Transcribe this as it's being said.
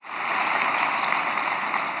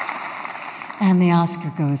And the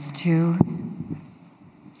Oscar goes to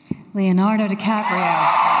Leonardo DiCaprio.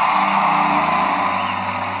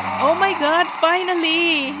 Oh my God,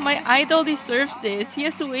 finally! My idol deserves this. He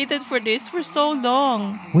has waited for this for so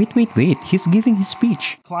long. Wait. He's giving his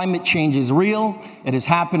speech. Climate change is real. It is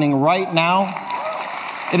happening right now.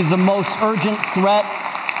 It is the most urgent threat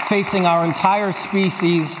facing our entire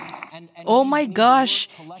species. Oh my gosh,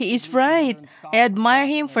 he is right. I admire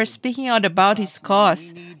him for speaking out about his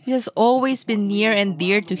cause. He has always been near and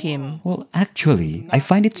dear to him. Well, actually, I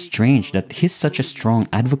find it strange that he's such a strong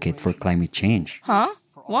advocate for climate change. Huh?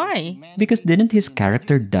 Why? Because didn't his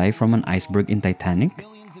character die from an iceberg in Titanic?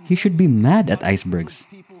 He should be mad at icebergs.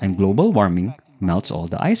 And global warming melts all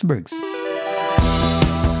the icebergs.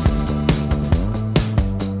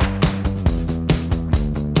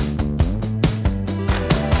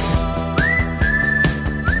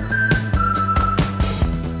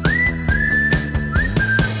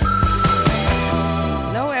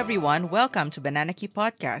 Hello everyone, welcome to Banana Key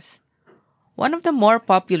Podcast. One of the more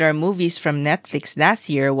popular movies from Netflix last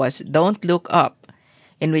year was Don't Look Up,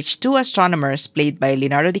 in which two astronomers played by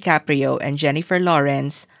Leonardo DiCaprio and Jennifer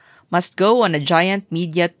Lawrence must go on a giant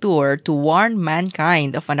media tour to warn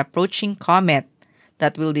mankind of an approaching comet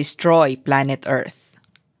that will destroy planet Earth.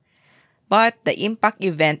 But the impact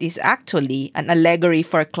event is actually an allegory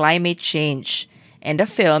for climate change, and the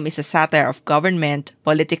film is a satire of government,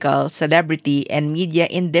 political, celebrity, and media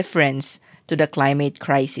indifference to the climate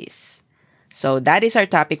crisis. So that is our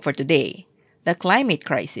topic for today, the climate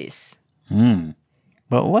crisis.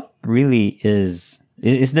 But what really is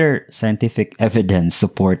there scientific evidence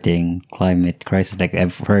supporting climate crisis? Like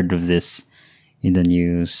I've heard of this in the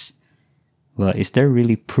news. Well, is there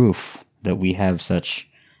really proof that we have such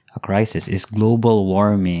a crisis? Is global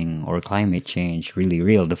warming or climate change really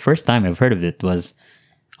real? The first time I've heard of it was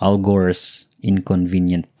Al Gore's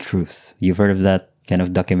Inconvenient Truth. You've heard of that kind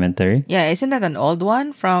of documentary? Yeah, isn't that an old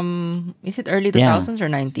one from, is it early 2000s or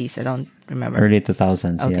 90s? I don't remember. Early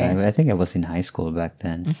 2000s, Okay. yeah. I think I was in high school back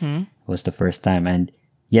then. It was the first time. And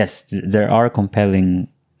yes, there are compelling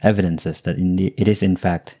evidences that it is in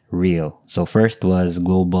fact real. So first was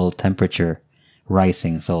global temperature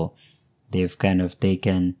rising. So they've kind of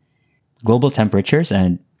taken global temperatures,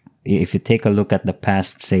 and if you take a look at the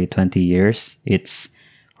past, say, 20 years, it's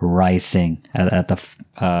rising at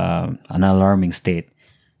an alarming state.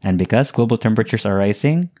 And because global temperatures are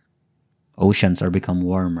rising, oceans are become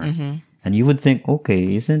warmer. And you would think,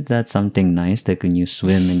 okay, isn't that something nice that when you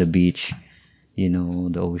swim in the beach,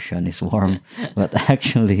 the ocean is warm? But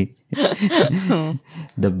actually, the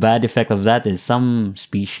bad effect of that is some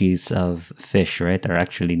species of fish, right, are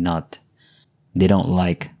actually not. They don't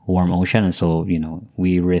like warm ocean, and so,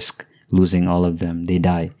 we risk losing all of them. They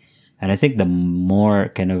die. And I think the more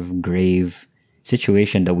kind of grave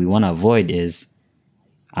situation that we want to avoid is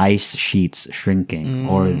ice sheets shrinking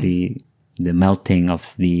or the melting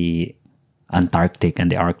of the Antarctic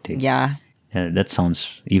and the Arctic. Yeah. That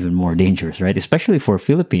sounds even more dangerous, right? Especially for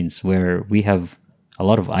Philippines, where we have a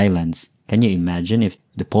lot of islands. Can you imagine if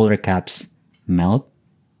the polar caps melt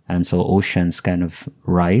and so oceans kind of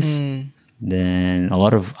rise? Then a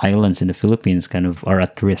lot of islands in the Philippines kind of are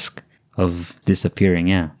at risk of disappearing,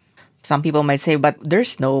 yeah. Some people might say, but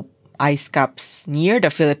there's no ice caps near the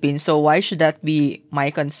Philippines, so why should that be my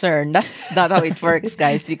concern? That's not how it works,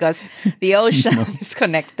 guys, because the ocean is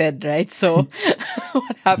connected, right? So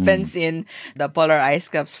what happens in the polar ice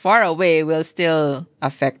caps far away will still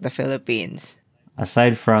affect the Philippines.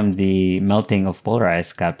 Aside from the melting of polar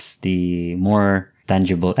ice caps, the more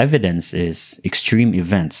tangible evidence is extreme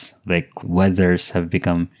events, like weathers have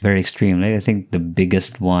become very extreme. Like I think the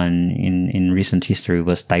biggest one in recent history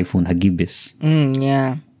was Typhoon Hagibis.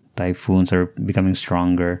 Yeah. Typhoons are becoming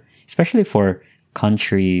stronger, especially for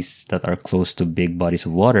countries that are close to big bodies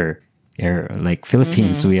of water. Like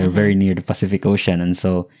Philippines, we are very near the Pacific Ocean, and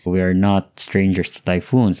so we are not strangers to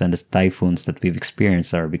typhoons, and the typhoons that we've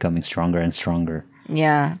experienced are becoming stronger and stronger.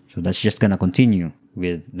 Yeah. So that's just gonna continue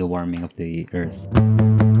with the warming of the earth.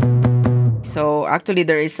 So actually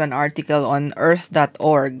there is an article on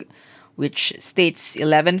earth.org which states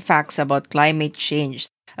 11 facts about climate change.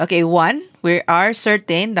 Okay, 1, we are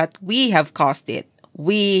certain that we have caused it.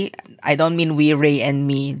 We, I don't mean we, Ray and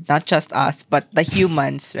me, not just us, but the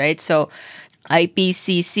humans, right? So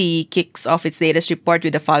IPCC kicks off its latest report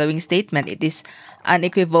with the following statement. It is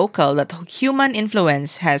unequivocal that human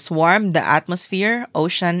influence has warmed the atmosphere,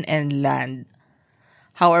 ocean, and land.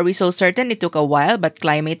 How are we so certain? It took a while, but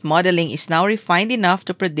climate modeling is now refined enough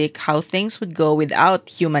to predict how things would go without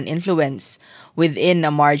human influence, within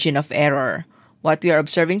a margin of error. What we are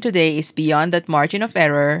observing today is beyond that margin of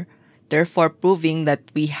error therefore proving that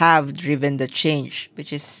we have driven the change,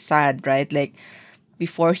 which is sad, right? Like,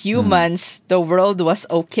 before humans, the world was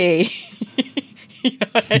okay. You know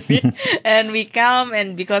what I mean? And we come,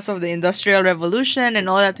 and because of the Industrial Revolution and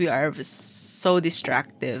all that, we are so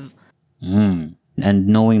distractive. And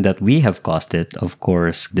knowing that we have caused it, of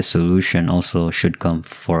course, the solution also should come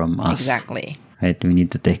from us. Exactly. Right? We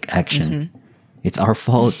need to take action. It's our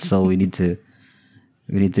fault, so we need to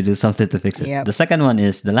do something to fix it. Yep. The second one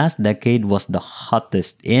is the last decade was the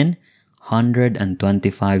hottest in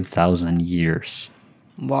 125,000 years.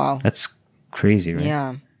 Wow. That's crazy, right?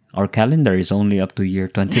 Yeah. Our calendar is only up to year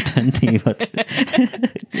 2020, but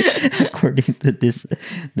according to this,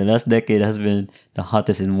 the last decade has been the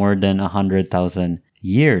hottest in more than 100,000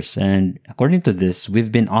 years. And according to this,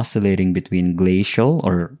 we've been oscillating between glacial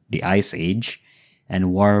or the ice age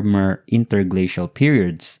and warmer interglacial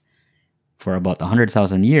periods for about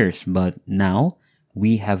 100,000 years. But now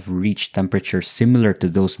we have reached temperatures similar to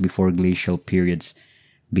those before glacial periods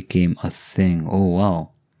became a thing. Oh,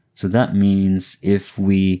 wow. So that means if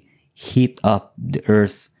we heat up the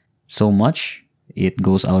earth so much, it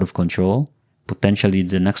goes out of control. Potentially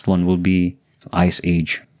the next one will be ice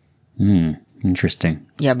age. Interesting.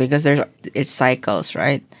 Yeah, because it's cycles,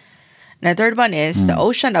 right? And the third one is the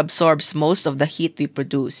ocean absorbs most of the heat we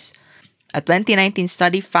produce. A 2019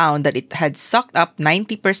 study found that it had sucked up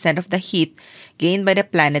 90% of the heat gained by the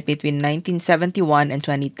planet between 1971 and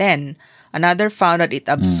 2010. Another found that it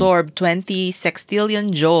absorbed 20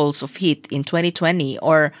 sextillion joules of heat in 2020,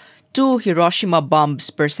 or 2 Hiroshima bombs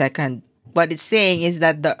per second. What it's saying is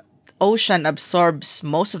that the ocean absorbs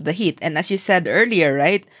most of the heat. And as you said earlier,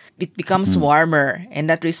 right, it becomes warmer, and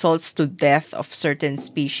that results to death of certain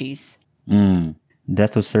species.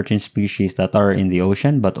 Death of certain species that are in the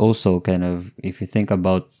ocean, but also kind of, if you think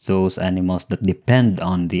about those animals that depend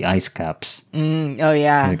on the ice caps. Oh,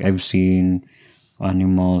 yeah. Like I've seen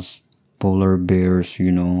animals, polar bears,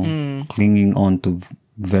 clinging on to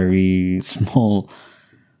very small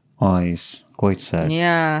ice. Quite sad.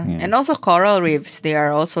 Yeah. And also coral reefs, they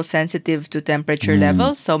are also sensitive to temperature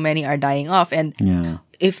levels, so many are dying off. And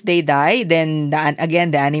if they die, then the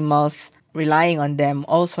animals relying on them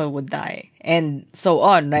also would die, and so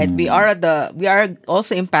on, right? We are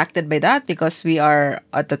also impacted by that because we are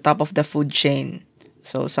at the top of the food chain.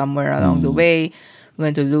 So somewhere along the way, we're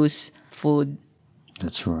going to lose food.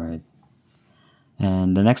 That's right.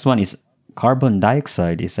 And the next one is carbon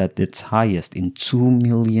dioxide is at its highest in 2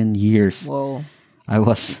 million years. Whoa. I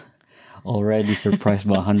was already surprised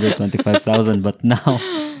by 125,000, but now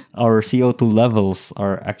our CO2 levels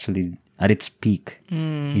are actually at its peak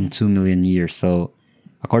in 2 million years. So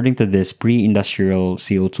according to this, pre-industrial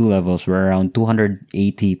CO2 levels were around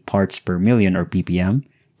 280 parts per million, or ppm.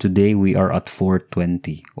 Today we are at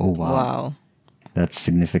 420. Oh, wow. Wow. That's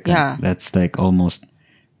significant. Yeah. That's like almost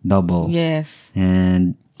double. Yes.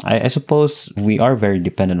 And I suppose we are very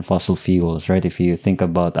dependent on fossil fuels, right? If you think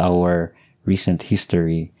about our recent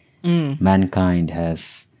history, mankind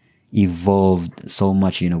has evolved so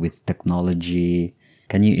much, with technology.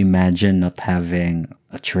 Can you imagine not having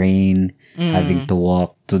a train, having to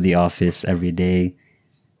walk to the office every day?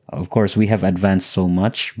 Of course, we have advanced so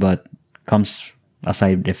much, but comes a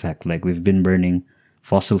side effect. Like we've been burning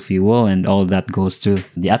fossil fuel, and all that goes to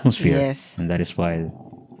the atmosphere. Yes. And that is why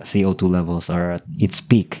CO2 levels are at its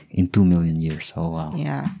peak in 2 million years. Oh, wow.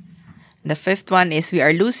 Yeah. The fifth one is we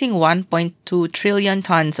are losing 1.2 trillion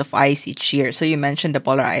tons of ice each year. So you mentioned the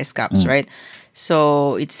polar ice caps, right?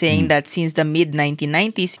 So it's saying that since the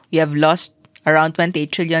mid-1990s, we have lost around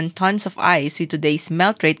 28 trillion tons of ice, with today's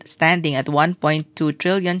melt rate standing at 1.2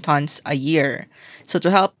 trillion tons a year. So to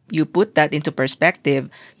help you put that into perspective,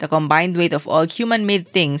 the combined weight of all human-made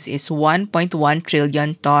things is 1.1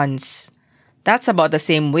 trillion tons. That's about the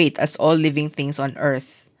same weight as all living things on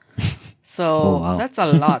Earth. So that's a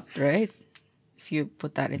lot, right? If you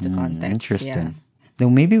put that into context. Interesting. Yeah. Now,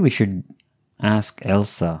 maybe we should ask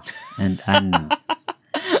Elsa and Anna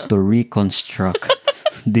to reconstruct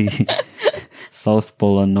the South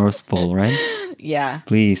Pole and North Pole, right? Yeah.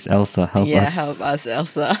 Please, Elsa, help us. Yeah, help us,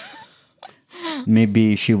 Elsa.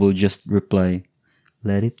 Maybe she will just reply,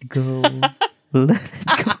 "Let it go. Let it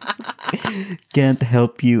go. Can't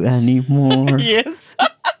help you anymore." Yes.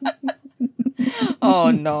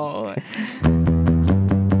 Oh, no.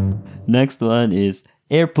 Next one is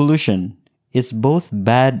air pollution. It's both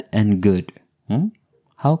bad and good.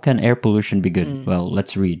 How can air pollution be good? Well,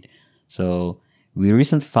 let's read. So, we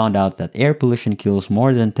recently found out that air pollution kills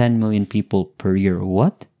more than 10 million people per year.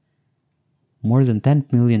 What? More than 10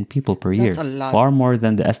 million people per year. That's a lot. Far more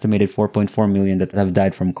than the estimated 4.4 million that have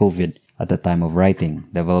died from COVID at the time of writing.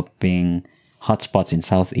 Developing hotspots in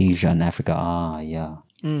South Asia and Africa. Ah, yeah.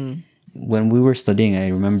 When we were studying, I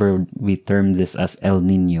remember we termed this as El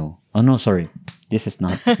Nino. Oh, no, sorry. This is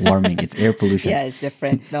not warming. It's air pollution. Yeah, it's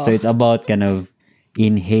different. No. So it's about kind of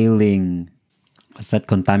inhaling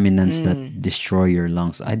contaminants that destroy your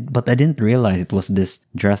lungs. But I didn't realize it was this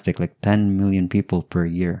drastic, like 10 million people per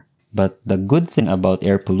year. But the good thing about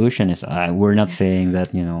air pollution is we're not saying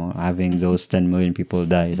that, having those 10 million people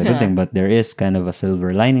die is a good thing, but there is kind of a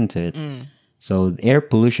silver lining to it. So air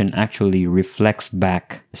pollution actually reflects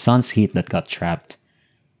back sun's heat that got trapped.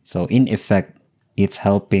 So in effect, it's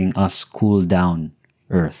helping us cool down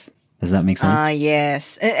Earth. Does that make sense?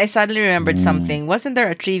 Yes. I suddenly remembered something. Wasn't there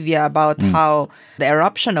a trivia about how the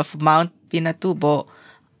eruption of Mount Pinatubo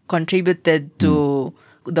contributed to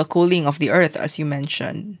the cooling of the Earth, as you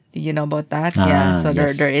mentioned? Did you know about that? Yeah. So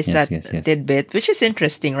yes, there is yes, that yes. tidbit, which is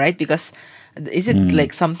interesting, right? Because is it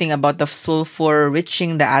like something about the sulfur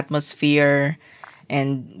reaching the atmosphere?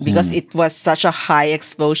 And because it was such a high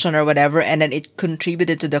explosion or whatever, and then it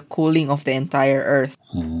contributed to the cooling of the entire Earth.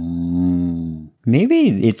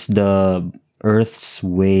 Maybe it's the Earth's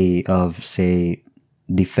way of, say,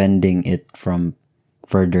 defending it from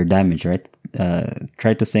further damage, right?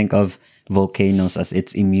 Try to think of volcanoes as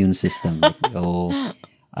its immune system. Like, oh,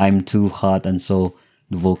 I'm too hot, and so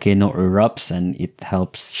the volcano erupts and it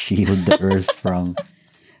helps shield the Earth from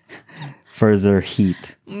further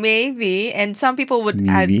heat. Maybe. And some people would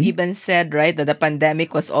have even said, right, that the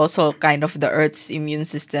pandemic was also kind of the Earth's immune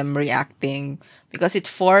system reacting because it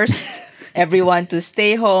forced everyone to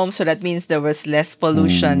stay home. So that means there was less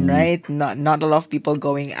pollution, right? Not a lot of people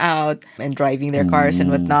going out and driving their cars and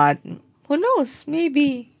whatnot. Who knows?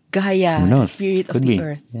 Maybe Gaia, the spirit of the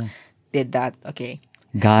Earth, did that. Okay.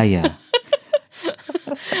 Gaia.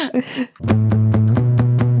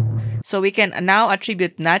 So we can now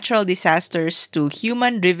attribute natural disasters to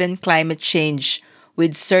human-driven climate change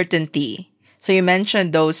with certainty. So you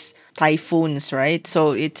mentioned those typhoons, right?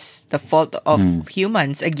 So it's the fault of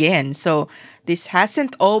humans again. So this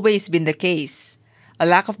hasn't always been the case. A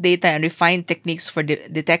lack of data and refined techniques for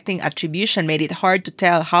detecting attribution made it hard to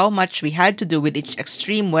tell how much we had to do with each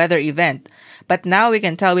extreme weather event. But now we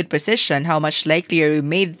can tell with precision how much likelier we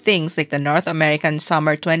made things like the North American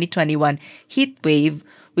summer 2021 heat wave,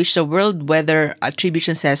 which the World Weather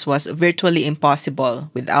Attribution says was virtually impossible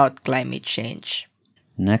without climate change.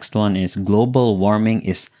 Next one is global warming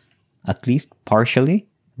is at least partially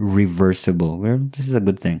reversible. Well, this is a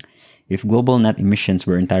good thing. If global net emissions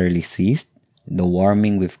were entirely ceased, the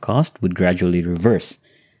warming we've caused would gradually reverse.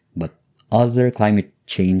 But other climate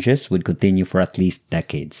changes would continue for at least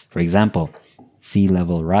decades. For example, sea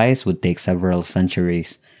level rise would take several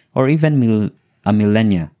centuries or even a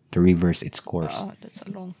millennia to reverse its course. Oh, that's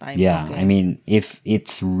a long time. Yeah, okay. I mean, if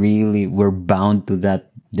it's really, we're bound to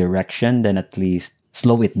that direction, then at least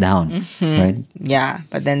slow it down, right? Yeah,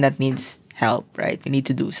 but then that needs help, right? We need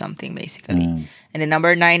to do something, basically. And then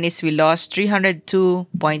number 9 is we lost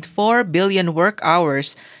 302.4 billion work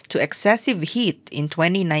hours to excessive heat in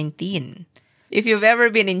 2019. If you've ever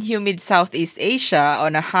been in humid Southeast Asia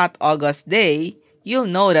on a hot August day, you'll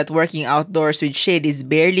know that working outdoors with shade is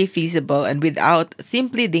barely feasible and without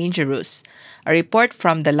simply dangerous. A report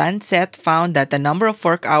from the Lancet found that the number of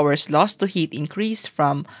work hours lost to heat increased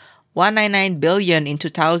from 199 billion in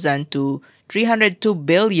 2000 to 302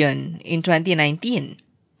 billion in 2019.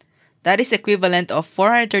 That is equivalent of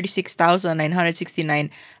 436,969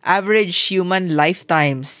 average human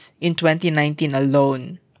lifetimes in 2019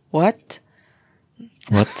 alone. What?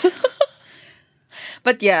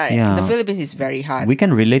 But yeah, in the Philippines it's very hot. We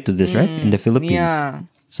can relate to this, right? In the Philippines. Yeah.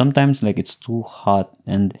 Sometimes like it's too hot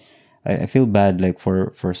and I feel bad like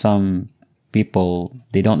for some people,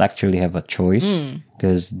 they don't actually have a choice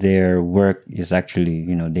because their work is actually,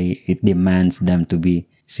 it demands them to be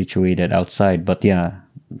situated outside. But yeah,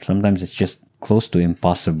 sometimes it's just close to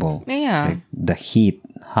impossible. Yeah. Like the heat,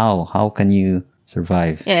 how can you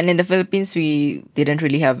survive? Yeah, and in the Philippines, we didn't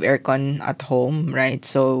really have aircon at home, right?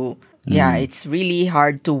 So, yeah, it's really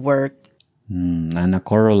hard to work. And a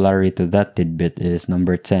corollary to that tidbit is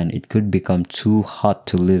number 10. It could become too hot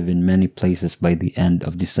to live in many places by the end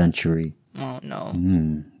of the century. Oh, no.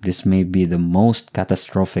 This may be the most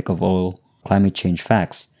catastrophic of all climate change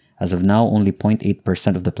facts. As of now, only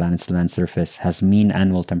 0.8% of the planet's land surface has mean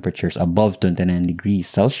annual temperatures above 29 degrees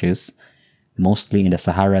Celsius, mostly in the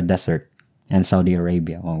Sahara Desert and Saudi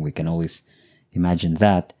Arabia. Well, we can always imagine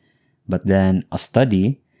that. But then a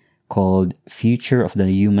study called Future of the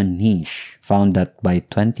Human Niche found that by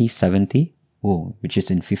 2070, which is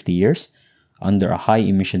in 50 years, under a high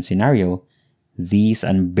emission scenario, these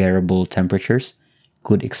unbearable temperatures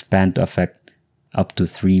could expand to affect up to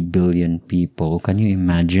 3 billion people. Can you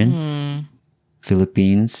imagine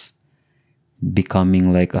Philippines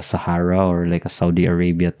becoming like a Sahara or like a Saudi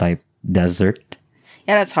Arabia type desert?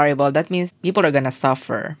 Yeah, that's horrible. That means people are gonna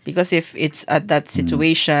suffer because if it's at that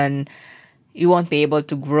situation, you won't be able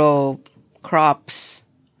to grow crops.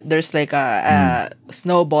 There's like a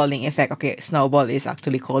snowballing effect. Okay, snowball is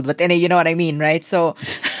actually cold, but anyway, you know what I mean, right? So,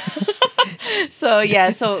 so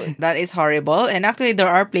that is horrible. And actually, there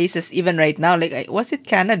are places even right now, like was it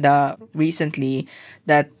Canada recently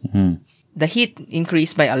that the heat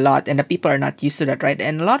increased by a lot, and the people are not used to that, right?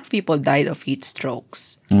 And a lot of people died of heat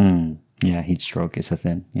strokes. Yeah, heat stroke is a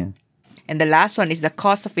thing. Yeah. And the last one is the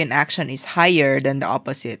cost of inaction is higher than the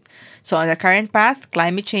opposite. So on the current path,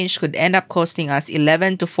 climate change could end up costing us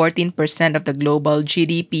 11 to 14% of the global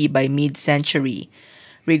GDP by mid-century.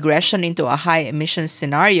 Regression into a high emissions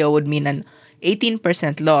scenario would mean an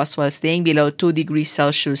 18% loss, while staying below 2 degrees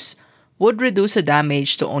Celsius would reduce the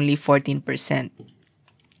damage to only 14%.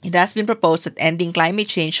 It has been proposed that ending climate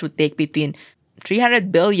change would take between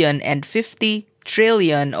 300 billion and 50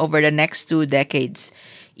 trillion over the next 2 decades.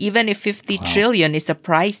 Even if 50 trillion is the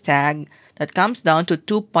price tag, that comes down to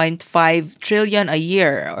 2.5 trillion a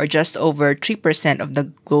year, or just over 3% of the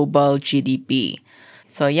global GDP.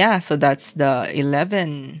 So yeah, so that's the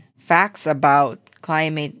 11 facts about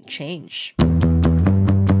climate change.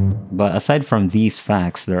 But aside from these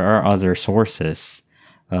facts, there are other sources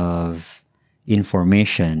of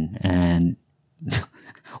information, and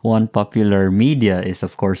one popular media is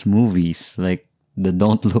of course movies, like the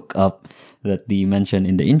Don't Look Up that they mentioned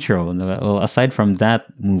in the intro. Well, aside from that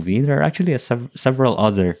movie, there are actually several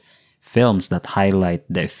other films that highlight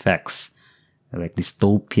the effects, like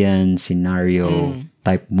dystopian scenario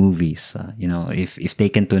type movies. If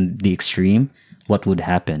taken to the extreme, what would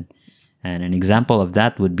happen? And an example of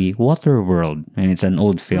that would be Waterworld, and it's an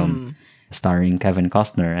old film starring Kevin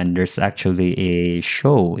Costner. And there's actually a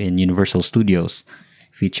show in Universal Studios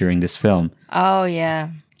featuring this film. Oh yeah.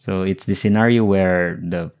 So it's the scenario where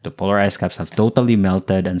the polar ice caps have totally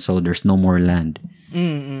melted, and so there's no more land.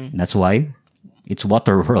 That's why it's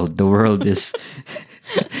Waterworld. The world is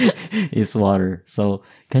is water. So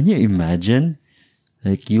can you imagine?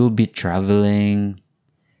 Like you'll be traveling.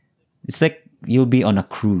 It's like you'll be on a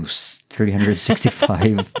cruise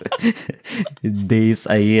 365 days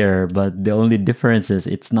a year, but the only difference is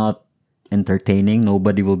it's not entertaining.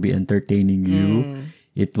 Nobody will be entertaining you.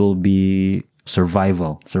 It will be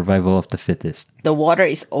survival of the fittest. The water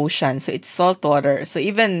is ocean, so it's salt water. So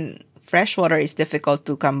even fresh water is difficult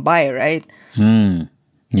to come by, right?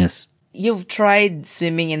 Yes. You've tried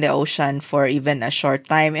swimming in the ocean for even a short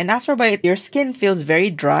time, and after a your skin feels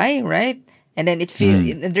very dry, right? And then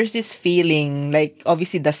there's this feeling like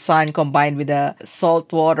obviously the sun combined with the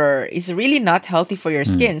salt water is really not healthy for your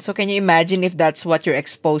skin. So can you imagine if that's what you're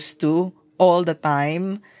exposed to all the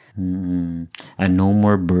time? And no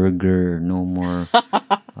more burger, no more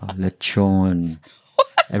lechon.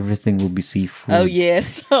 Everything will be seafood. Oh,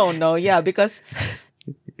 yes. Oh, no. Yeah, because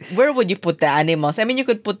where would you put the animals? I mean, you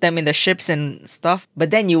could put them in the ships and stuff,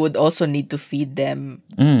 but then you would also need to feed them.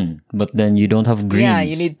 But then you don't have greens. Yeah,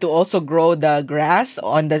 you need to also grow the grass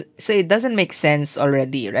on the... So it doesn't make sense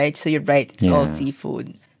already, right? So you're right. It's all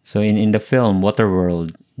seafood. So in the film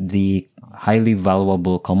Waterworld, the highly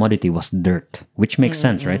valuable commodity was dirt, which makes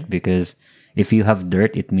sense, right? Because if you have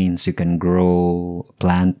dirt, it means you can grow a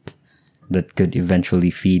plant that could eventually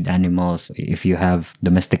feed animals. If you have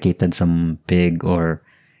domesticated some pig or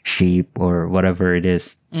sheep or whatever it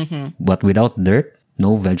is. But without dirt,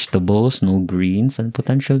 no vegetables, no greens, and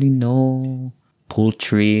potentially no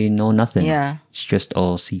poultry, no nothing. Yeah. It's just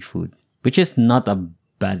all seafood, which is not a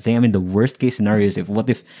bad thing. I mean, the worst case scenario is what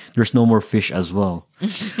if there's no more fish as well?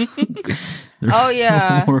 Oh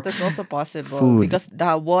yeah, no that's also possible food. because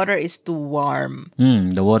the water is too warm.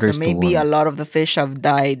 The water is So too maybe a warm. lot of the fish have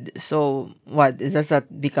died. So what does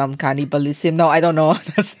that become cannibalism? No, I don't know.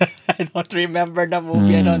 I don't remember the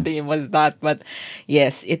movie. I don't think it was that. But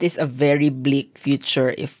yes, it is a very bleak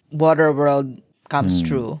future if Waterworld comes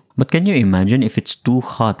true. But can you imagine if it's too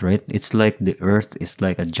hot, right? It's like the earth is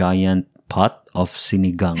like a giant pot of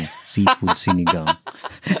sinigang, seafood sinigang.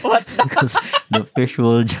 What? Because the fish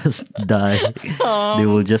will just die. They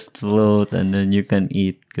will just float and then you can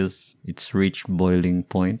eat because it's reached boiling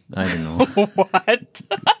point. I don't know. What?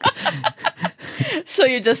 So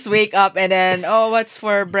you just wake up and then, what's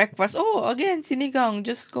for breakfast? Oh, again, sinigang.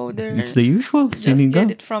 Just go there. It's the usual Just sinigang.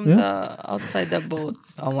 get it from the outside the boat.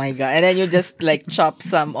 Oh my god! And then you just like chop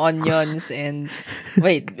some onions and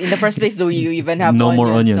wait. In the first place, do you even have No onions? more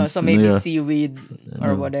No, onions. so maybe Yeah. seaweed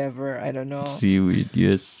or whatever. I don't know. Seaweed,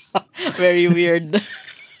 yes. Very weird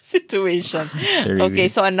situation. Very Okay,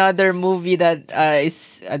 weird. so another movie that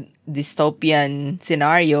is a dystopian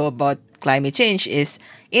scenario about climate change is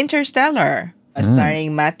Interstellar,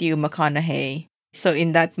 starring Matthew McConaughey. So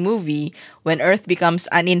in that movie, when Earth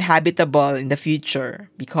becomes uninhabitable in the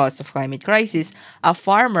future because of climate crisis, a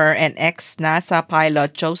farmer and ex-NASA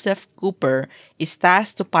pilot Joseph Cooper is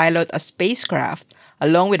tasked to pilot a spacecraft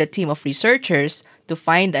along with a team of researchers to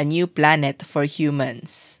find a new planet for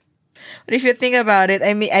humans. But if you think about it,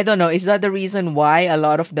 I mean, I don't know, is that the reason why a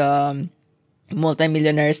lot of the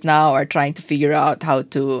multimillionaires now are trying to figure out how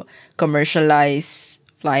to commercialize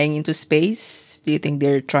flying into space? Do you think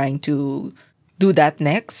they're trying to do that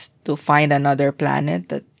next to find another planet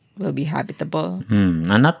that will be habitable? And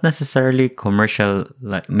not necessarily commercial.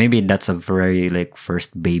 Like maybe that's a very like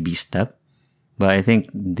first baby step, but I think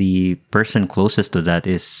the person closest to that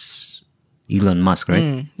is Elon Musk,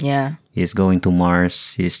 right? Yeah. He's going to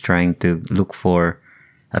Mars. He's trying to look for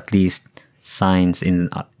at least signs in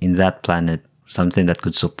that planet, something that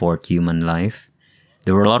could support human life.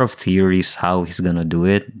 There were a lot of theories how he's gonna do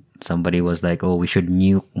it. Somebody was like, "Oh, we should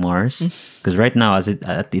nuke Mars," because right now, as it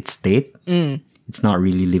at its state, it's not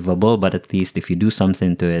really livable. But at least if you do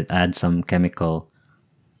something to it, add some chemical,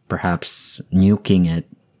 perhaps nuking it,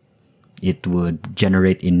 it would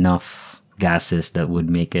generate enough gases that would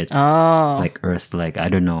make it like Earth. Like I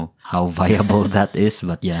don't know how viable that is,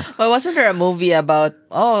 but yeah. Well, wasn't there a movie about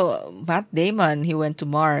Matt Damon? He went to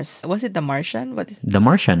Mars. Was it The Martian? What? The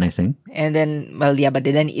Martian, I think. And then, well, yeah, but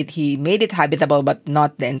then he made it habitable, but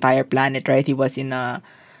not the entire planet, right? He was in a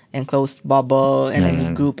enclosed bubble, and then he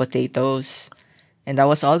grew potatoes, and that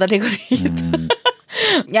was all that he could eat.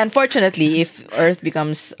 Yeah, unfortunately, if Earth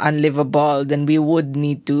becomes unlivable, then we would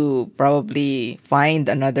need to probably find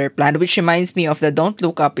another planet. Which reminds me of the Don't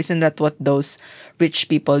Look Up. Isn't that what those rich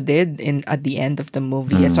people did at the end of the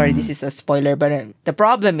movie? Yeah, sorry, this is a spoiler, but the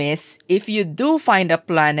problem is, if you do find a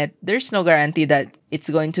planet, there's no guarantee that it's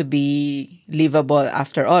going to be livable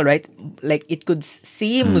after all, right? Like it could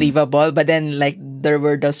seem livable, but then like there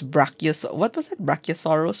were those what was it,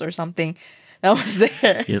 Brachiosaurus or something that was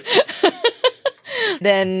there. Yes.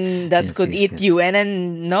 Then that could eat you, and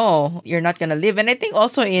then no, you're not gonna live. And I think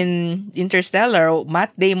also in Interstellar,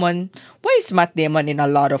 Matt Damon, why is Matt Damon in a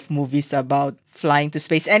lot of movies about flying to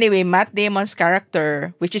space? Anyway, Matt Damon's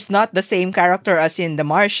character, which is not the same character as in The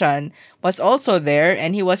Martian, was also there,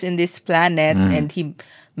 and he was in this planet, and he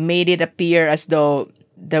made it appear as though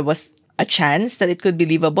there was a chance that it could be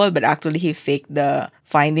livable, but actually he faked the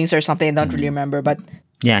findings or something. I don't really remember, but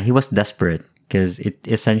Yeah, he was desperate because it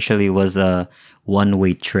essentially was a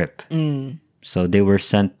one-way trip. So they were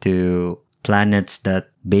sent to planets that,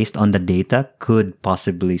 based on the data, could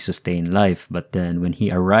possibly sustain life. But then when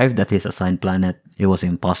he arrived at his assigned planet, it was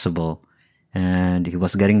impossible. And he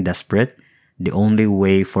was getting desperate. The only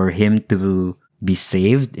way for him to be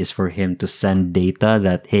saved is for him to send data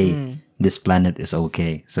that, hey, this planet is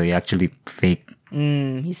okay. So he actually faked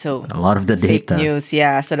so a lot of the fake data. news,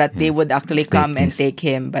 yeah, so that they would actually come and news. take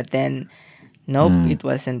him. But then, nope, it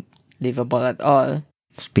wasn't livable at all.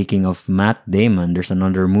 Speaking of Matt Damon, there's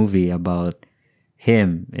another movie about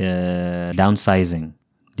him downsizing.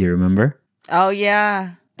 Do you remember? Oh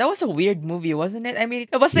yeah, that was a weird movie, wasn't it? I mean,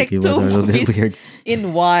 it was like It was two a little bit movies weird.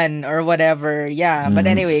 in one or whatever. Yeah, but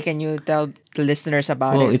anyway, can you tell the listeners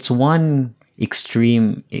about Well, it? it's one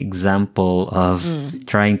extreme example of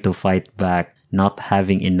trying to fight back not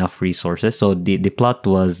having enough resources. So the plot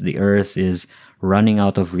was the Earth is running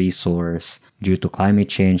out of resource due to climate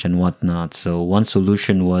change and whatnot. So one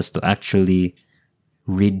solution was to actually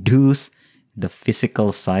reduce the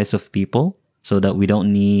physical size of people so that we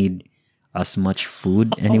don't need as much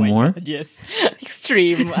food anymore. Yes,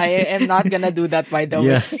 extreme. I am not gonna do that, by the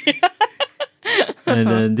Yeah. way. And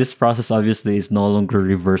then this process obviously is no longer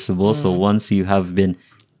reversible. So once you have been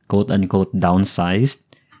quote unquote downsized,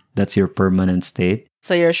 that's your permanent state.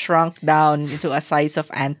 So you're shrunk down into a size of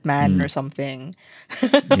Ant-Man or something.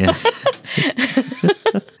 Yeah.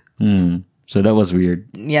 So that was weird.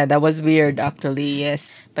 Yeah, that was weird actually, yes.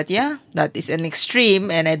 But yeah, that is an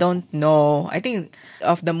extreme, and I don't know. I think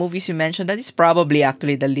of the movies you mentioned, that is probably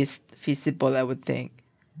actually the least feasible, I would think.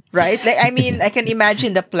 Right? Like, I mean, I can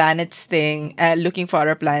imagine the planets thing, looking for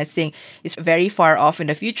other planets thing is very far off in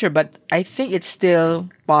the future, but I think it's still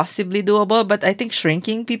possibly doable. But I think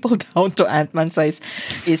shrinking people down to Ant-Man size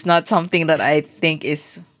is not something that I think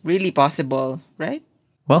is really possible, right?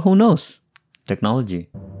 Well, who knows? Technology.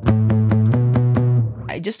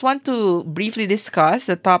 I just want to briefly discuss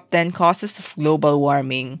the top 10 causes of global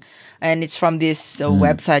warming. And it's from this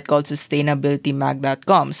website called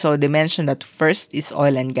sustainabilitymag.com. So they mentioned that first is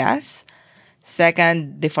oil and gas.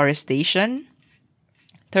 Second, deforestation.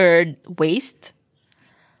 Third, waste.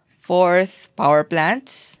 Fourth, power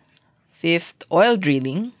plants. Fifth, oil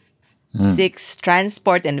drilling. Sixth,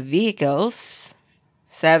 transport and vehicles.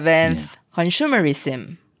 Seventh,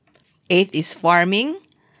 consumerism. Eighth is farming.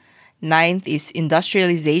 Ninth is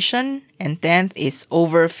industrialization. And 10th is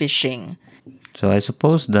overfishing. So I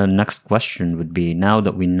suppose the next question would be, now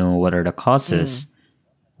that we know what are the causes,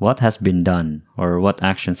 what has been done or what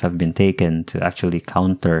actions have been taken to actually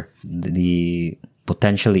counter the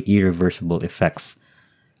potentially irreversible effects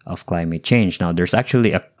of climate change? Now, there's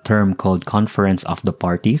actually a term called Conference of the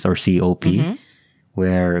Parties, or COP,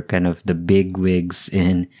 where kind of the big wigs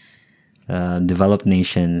in developed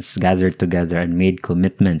nations gathered together and made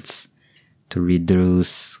commitments to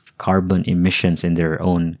reduce carbon emissions in their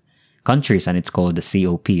own countries, and it's called the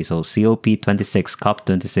COP. So COP26,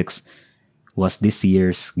 COP26 was this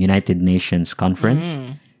year's United Nations conference,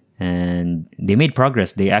 and they made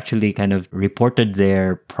progress. They actually kind of reported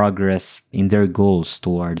their progress in their goals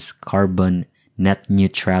towards carbon net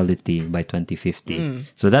neutrality by 2050.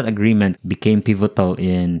 So that agreement became pivotal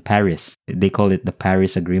in Paris. They call it the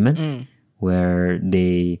Paris Agreement, where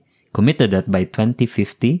they committed that by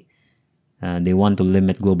 2050, they want to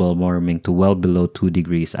limit global warming to well below 2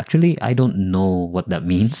 degrees. Actually, I don't know what that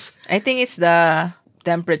means. I think it's the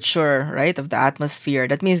temperature, right, of the atmosphere.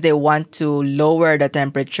 That means they want to lower the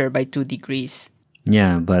temperature by 2 degrees.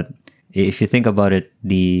 Yeah, but if you think about it,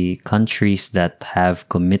 the countries that have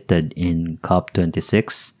committed in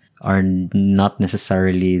COP26 are not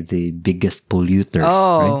necessarily the biggest polluters.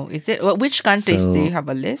 Oh, right? is it? Well, which countries? So- do you have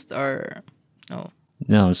a list or no?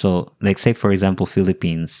 No, so like say for example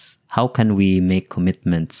Philippines, how can we make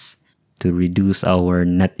commitments to reduce our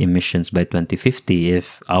net emissions by 2050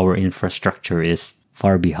 if our infrastructure is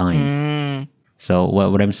far behind? So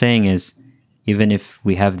what I'm saying is, even if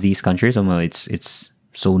we have these countries, well, it's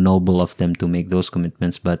so noble of them to make those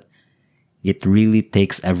commitments, but it really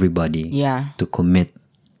takes everybody Yeah. to commit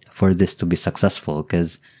for this to be successful.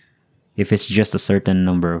 Because if it's just a certain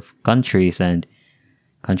number of countries, and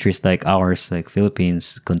countries like ours, like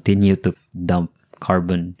Philippines, continue to dump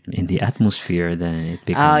carbon in the atmosphere, then it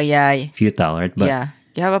becomes Oh, yeah. futile, right? But Yeah.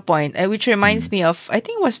 You have a point. Which reminds me of, I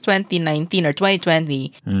think it was 2019 or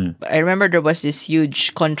 2020. I remember there was this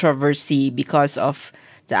huge controversy because of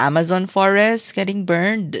the Amazon forest getting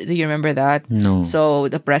burned. Do you remember that? No. So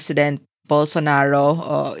the president,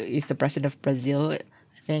 Bolsonaro, is the president of Brazil,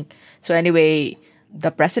 I think. So anyway,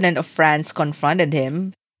 the president of France confronted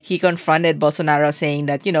him. He confronted Bolsonaro saying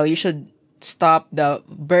that, you should stop the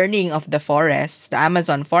burning of the forests, the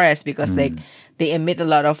Amazon forest, because like they emit a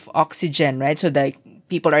lot of oxygen, right? So the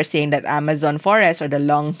people are saying that Amazon forests are the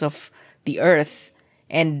lungs of the earth.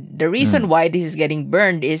 And the reason why this is getting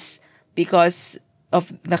burned is because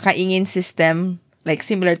of the kaingin system, like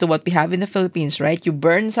similar to what we have in the Philippines, right? You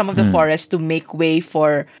burn some of the forest to make way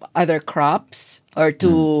for other crops or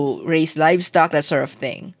to raise livestock, that sort of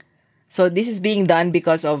thing. So this is being done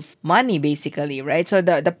because of money, basically, right? So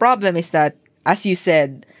the problem is that, as you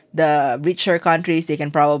said, the richer countries, they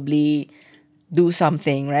can probably do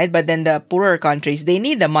something, right? But then the poorer countries, they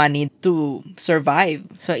need the money to survive.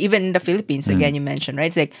 So even in the Philippines, again, you mentioned, right?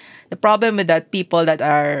 It's like the problem with that people that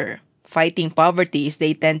are fighting poverty is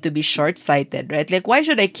they tend to be short-sighted, right? Like, why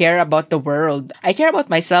should I care about the world? I care about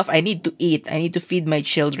myself. I need to eat. I need to feed my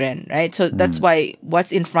children, right? So that's why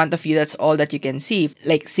what's in front of you, that's all that you can see.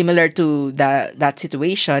 Like, similar to that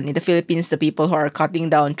situation, in the Philippines, the people who are cutting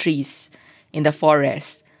down trees in the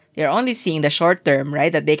forest, they're only seeing the short term,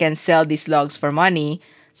 right? That they can sell these logs for money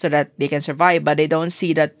so that they can survive, but they don't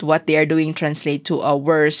see that what they are doing translate to a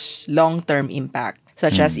worse long-term impact,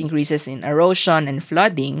 such as increases in erosion and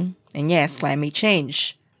flooding, and yes, climate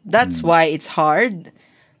change. That's why it's hard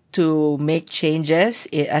to make changes,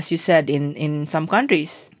 as you said, in some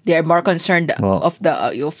countries. They are more concerned of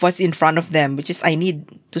what's in front of them, which is, I need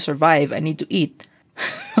to survive, I need to eat.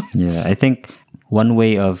 yeah, I think one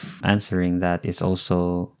way of answering that is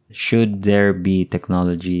also, should there be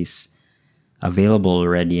technologies available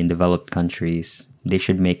already in developed countries, they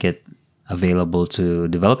should make it available to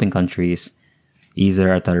developing countries,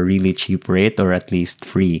 either at a really cheap rate or at least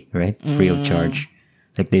free, right? Free of charge.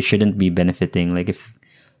 Like, they shouldn't be benefiting. Like, if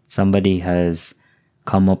somebody has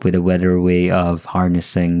come up with a better way of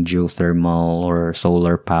harnessing geothermal or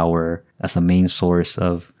solar power as a main source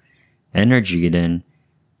of energy, then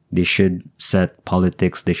they should set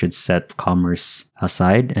politics, they should set commerce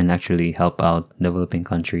aside and actually help out developing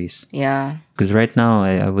countries. Yeah. Because right now,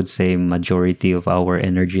 I would say majority of our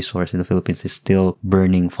energy source in the Philippines is still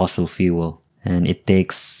burning fossil fuel. And it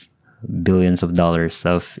takes billions of dollars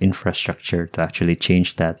of infrastructure to actually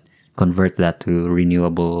change that, convert that to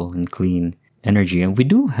renewable and clean energy, and we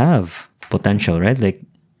do have potential, right? Like,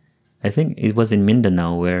 I think it was in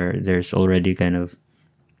Mindanao where there's already kind of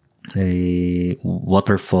a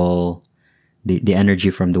waterfall. The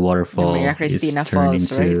energy from the waterfall Maria Cristina is turned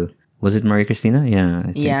Falls, into. right? Was it Maria Cristina? Yeah, I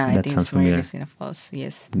think Yeah, I that think sounds it's Maria familiar. Cristina Falls.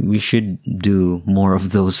 Yes. We should do more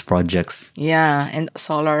of those projects. Yeah, and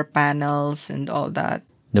solar panels and all that.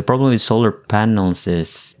 The problem with solar panels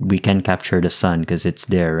is we can capture the sun because it's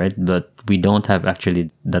there, right? But we don't have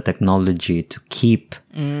actually the technology to keep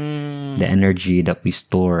the energy that we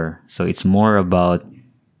store. So it's more about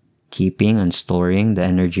keeping and storing the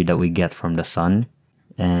energy that we get from the sun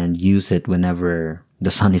and use it whenever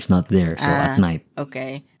the sun is not there. So at night.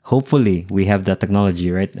 Okay. Hopefully we have that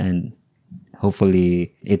technology, right? And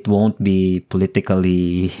hopefully it won't be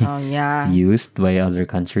politically Oh yeah. used by other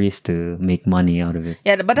countries to make money out of it.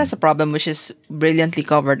 Yeah, but that's a problem which is brilliantly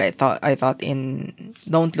covered. I thought in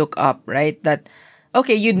Don't Look Up, right? That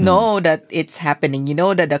okay, you know that it's happening. You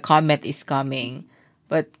know that the comet is coming,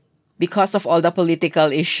 but because of all the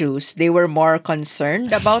political issues, they were more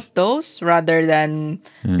concerned about those rather than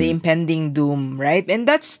the impending doom, right? And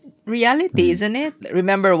that's reality, isn't it?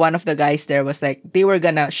 Remember, one of the guys there was like, they were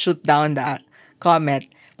gonna shoot down the comet.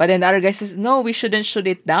 But then the other guy says, no, we shouldn't shoot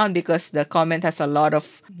it down because the comet has a lot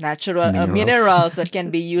of natural minerals that can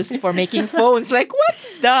be used for making phones. Like, what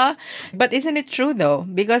the? But isn't it true, though?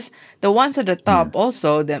 Because the ones at the top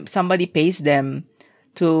also, somebody pays them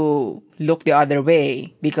to look the other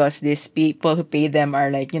way because these people who pay them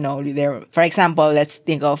are like, they're, for example, let's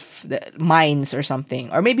think of the mines or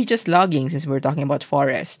something, or maybe just logging since we're talking about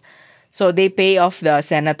forest. So they pay off the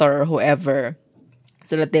senator or whoever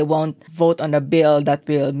so that they won't vote on a bill that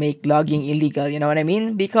will make logging illegal. You know what I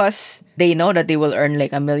mean? Because they know that they will earn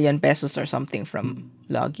like 1 million pesos or something from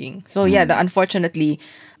logging. So yeah, unfortunately,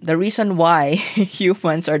 the reason why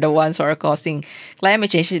humans are the ones who are causing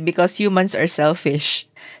climate change is because humans are selfish.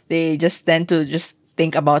 They just tend to just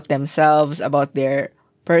think about themselves, about their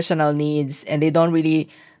personal needs, and they don't really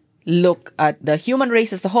look at the human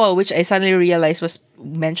race as a whole, which I suddenly realized was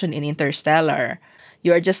mentioned in Interstellar.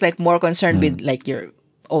 You are just like more concerned with like your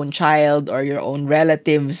own child or your own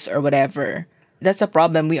relatives or whatever. That's a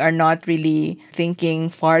problem. We are not really thinking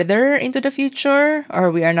farther into the future, or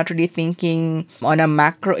we are not really thinking on a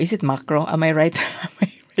macro. Is it macro? Am I right? Am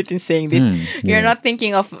I right in saying this? We are not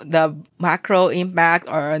thinking of the macro impact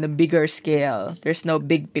or on a bigger scale. There's no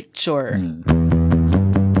big picture.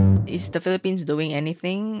 Is the Philippines doing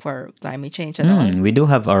anything for climate change at all? We do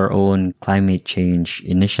have our own climate change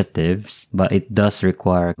initiatives, but it does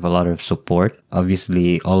require a lot of support.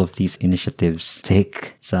 Obviously, all of these initiatives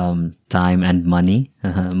take some time and money.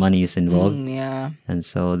 Money is involved. Yeah. And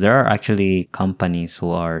so there are actually companies who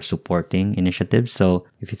are supporting initiatives. So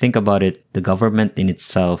if you think about it, the government in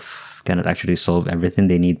itself cannot actually solve everything.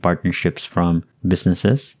 They need partnerships from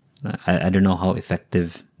businesses. I don't know how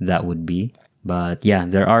effective that would be. But yeah,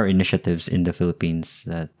 there are initiatives in the Philippines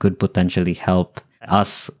that could potentially help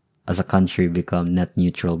us as a country become net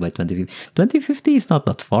neutral by 2050. 2050 is not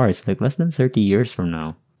that far. It's like less than 30 years from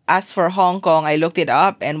now. As for Hong Kong, I looked it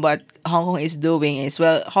up, and what Hong Kong is doing is,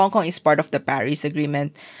 well, Hong Kong is part of the Paris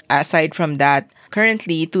Agreement. Aside from that,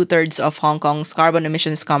 currently 2/3 of Hong Kong's carbon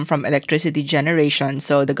emissions come from electricity generation.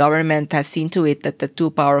 So the government has seen to it that the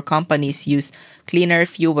two power companies use cleaner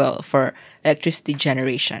fuel for electricity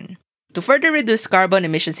generation. To further reduce carbon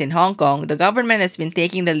emissions in Hong Kong, the government has been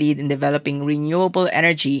taking the lead in developing renewable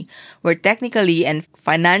energy where technically and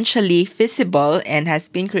financially feasible, and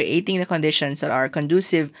has been creating the conditions that are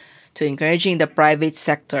conducive to encouraging the private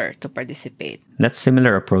sector to participate. That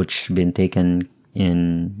similar approach been taken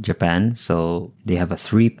in Japan. So they have a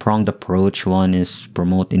 3-pronged approach. One is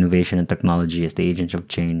promote innovation and technology as the agents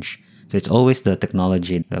of change. So it's always the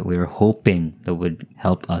technology that we're hoping that would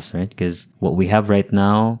help us, right? Because what we have right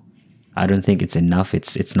now, I don't think it's enough.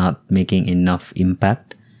 It's not making enough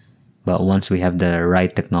impact. But once we have the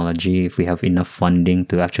right technology, if we have enough funding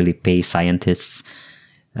to actually pay scientists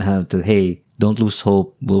hey, don't lose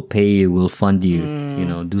hope. We'll pay you. We'll fund you.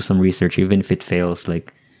 Do some research. Even if it fails,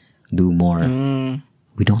 like, do more.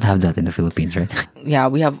 We don't have that in the Philippines, right? Yeah,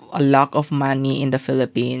 we have a lack of money in the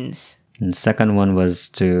Philippines. And the second one was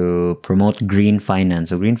to promote green finance.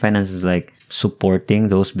 So green finance is like supporting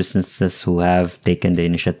those businesses who have taken the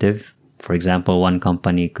initiative. For example, one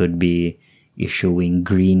company could be issuing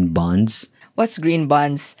green bonds. What's green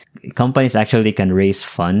bonds? Companies actually can raise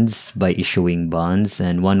funds by issuing bonds.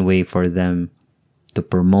 And one way for them to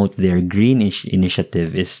promote their green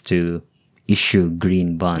initiative is to issue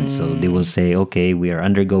green bonds. So they will say, okay, we are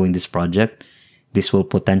undergoing this project. This will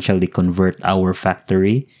potentially convert our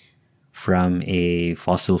factory from a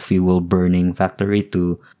fossil fuel burning factory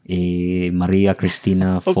to a Maria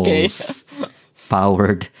Cristina Okay. Falls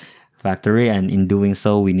powered factory, and in doing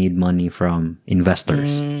so we need money from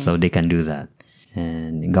investors so they can do that,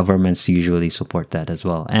 and governments usually support that as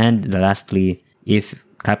well. And lastly, if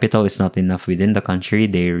capital is not enough within the country,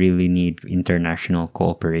 they really need international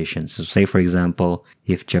cooperation. So say for example,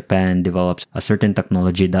 if Japan develops a certain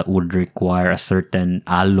technology that would require a certain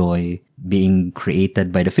alloy being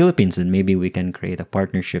created by the Philippines, then maybe we can create a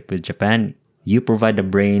partnership with Japan. You provide the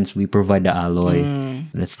brains, we provide the alloy.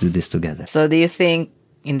 Let's do this together. So do you think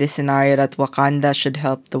in this scenario that Wakanda should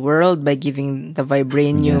help the world by giving the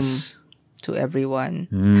vibranium Yes. to everyone?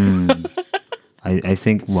 I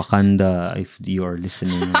think Wakanda, if you are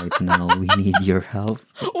listening right now, we need your help.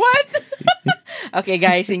 What? Okay,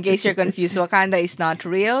 guys, in case you're confused, Wakanda is not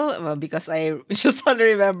real because I just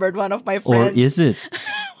only remembered one of my Or friends. is it?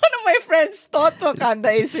 One of my friends thought Wakanda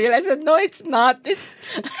is real. I said, no, it's not. It's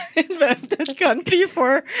invented country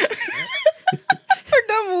for for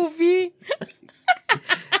the movie.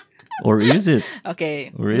 Or is it? Okay,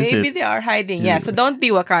 Or is maybe it? they are hiding. Yeah, so don't be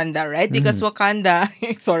Wakanda, right? Because Wakanda,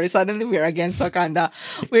 sorry, suddenly we're against Wakanda.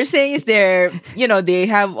 We're saying is their, they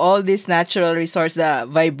have all this natural resource. The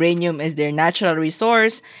vibranium is their natural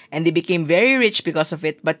resource, and they became very rich because of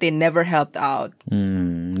it, but they never helped out.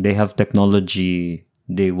 They have technology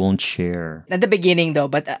they won't share. At the beginning, though,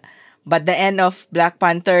 but the end of Black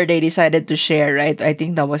Panther, they decided to share, right? I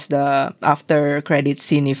think that was the after credit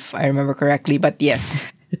scene, if I remember correctly. But yes.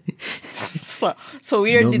 So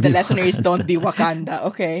weirdly, Don't the be lesson here is don't be Wakanda,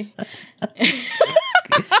 okay?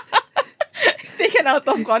 Taken out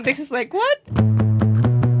of context, it's like, what?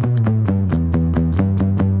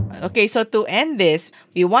 Okay, so to end this,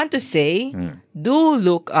 we want to say, do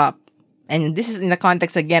look up. And this is in the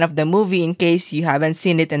context again of the movie, in case you haven't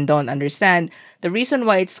seen it and don't understand. The reason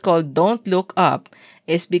why it's called Don't Look Up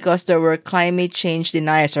is because there were climate change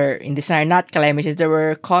deniers, or in this scenario, not climate change, there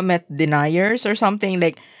were comet deniers or something.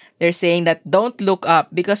 Like, they're saying that don't look up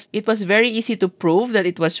because it was very easy to prove that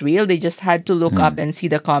it was real. They just had to look up and see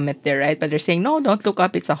the comet there, right? But they're saying, no, don't look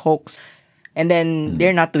up, it's a hoax. And then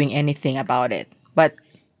they're not doing anything about it. But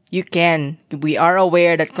you can. We are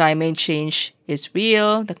aware that climate change is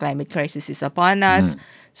real. The climate crisis is upon us.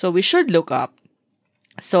 So we should look up.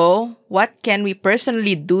 So what can we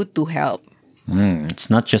personally do to help? It's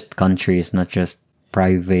not just countries, not just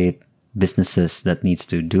private businesses that needs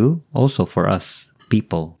to do. Also for us,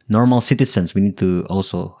 people, normal citizens, we need to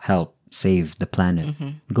also help save the planet.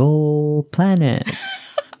 Go planet.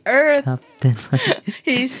 Earth, Captain.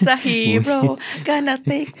 he's a hero. Gonna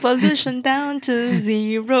take pollution down to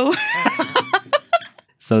zero.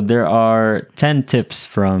 So there are 10 tips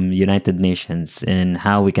from United Nations in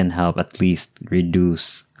how we can help at least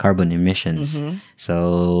reduce carbon emissions.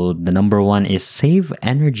 So the number one is save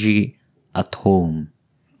energy at home.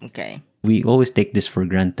 Okay. We always take this for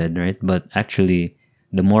granted, right? But actually,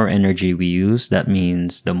 the more energy we use, that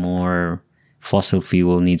means the more fossil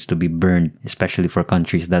fuel needs to be burned, especially for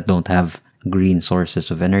countries that don't have green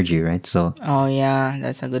sources of energy, right? So, Oh, yeah.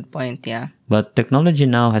 That's a good point. Yeah. but technology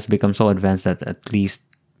now has become so advanced that at least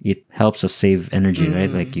it helps us save energy, right?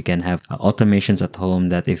 Like you can have automations at home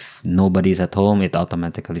that if nobody's at home, it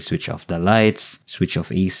automatically switch off the lights, switch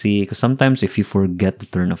off AC. Because sometimes if you forget to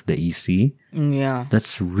turn off the AC, Yeah.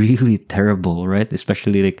 that's really terrible, right?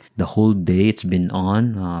 Especially like the whole day it's been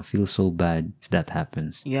on. I feel so bad if that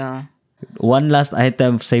happens. Yeah. One last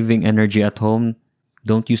item of saving energy at home,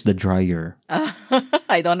 don't use the dryer.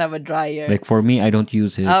 I don't have a dryer. Like for me, I don't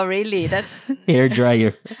use it. Oh, really? That's... Hair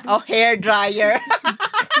dryer. Oh, hair dryer.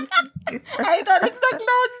 I thought it's the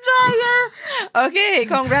clothes dryer. Okay,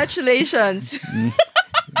 congratulations.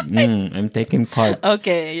 I'm taking part.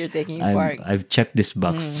 Okay, you're taking part. I've checked this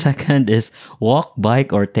box. Second is walk,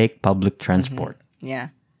 bike, or take public transport. Yeah.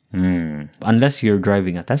 Unless you're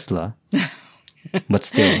driving a Tesla. But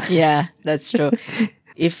still. Yeah, that's true.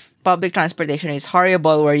 If public transportation is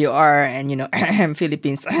horrible where you are and,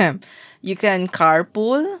 Philippines, you can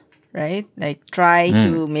carpool, right? Like try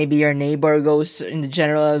to, maybe your neighbor goes in the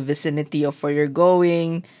general vicinity of where you're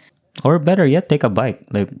going. Or better yet, take a bike.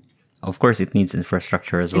 Like, of course, it needs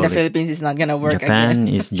infrastructure as In well. the Like, Philippines, it's not going to work Japan again.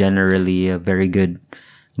 is generally a very good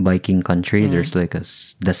biking country. There's like a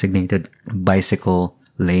designated bicycle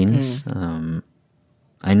lanes.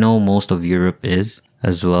 I know most of Europe is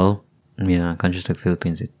as well. Yeah, countries like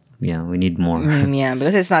Philippines, we need more. Yeah,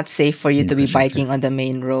 because it's not safe for you to be biking on the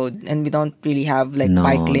main road. And we don't really have like No,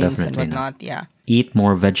 bike lanes and definitely whatnot. Yeah. Eat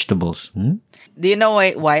more vegetables. Do you know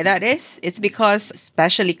why that is? It's because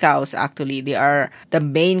especially cows, actually, they are the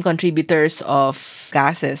main contributors of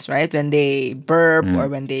gases, right? When they burp or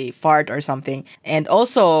when they fart or something. And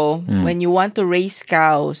also, when you want to raise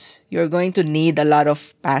cows, you're going to need a lot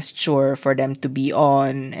of pasture for them to be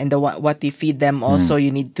on. And what you feed them also,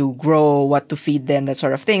 you need to grow what to feed them, that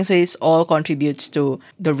sort of thing. So it all contributes to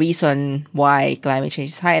the reason why climate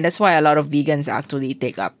change is high. And that's why a lot of vegans actually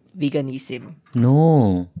take up veganism.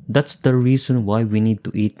 No, that's the reason why we need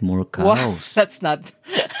to eat more Wow, cows. that's not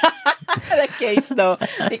the case though.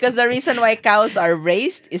 Because the reason why cows are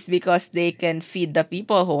raised is because they can feed the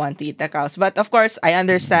people who want to eat the cows. But of course, I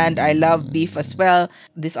understand. I love beef as well.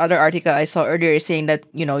 This other article I saw earlier is saying that,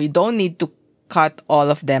 you don't need to cut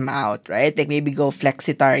all of them out, right? Like maybe go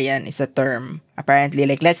flexitarian is a term. Apparently,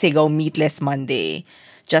 like let's say go meatless Monday.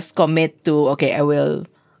 Just commit to, okay, I will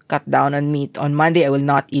cut down on meat. On Monday, I will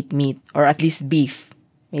not eat meat, or at least beef.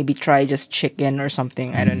 Maybe try just chicken or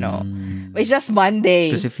something. I don't know. But it's just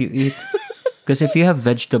Monday. Because if you have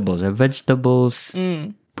vegetables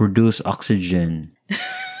produce oxygen.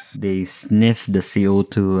 They sniff the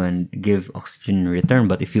CO2 and give oxygen in return.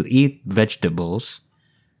 But if you eat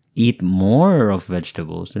more of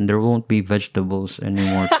vegetables, then there won't be vegetables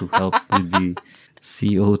anymore to help with the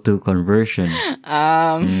CO2 conversion.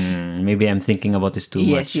 Maybe I'm thinking about this too much.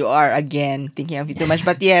 Yes, you are again thinking of it too much.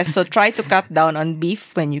 But yes, so try to cut down on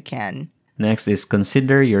beef when you can. Next is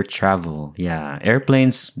consider your travel. Yeah,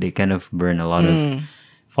 airplanes, they kind of burn a lot of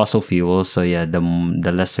fossil fuels. So yeah,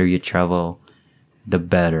 the lesser you travel, the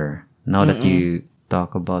better. Now that you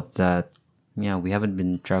talk about that, yeah, we haven't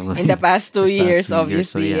been traveling in the past 2 years,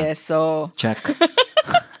 obviously. so yeah. Yes, so Check.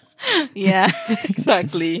 yeah,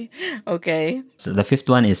 exactly. Okay. So the fifth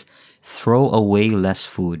one is throw away less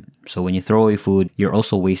food. So when you throw away food, you're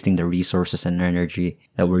also wasting the resources and energy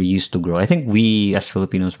that we're used to grow. I think we as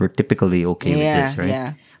Filipinos, we're typically okay with this, right?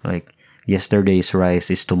 Yeah. Like yesterday's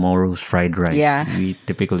rice is tomorrow's fried rice. Yeah. We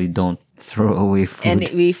typically don't throw away food. And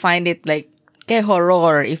we find it like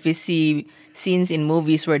horror if we see scenes in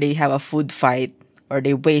movies where they have a food fight or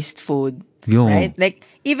they waste food. Yo. Right? Like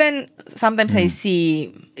even sometimes I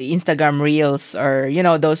see Instagram reels or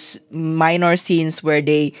those minor scenes where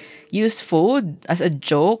they use food as a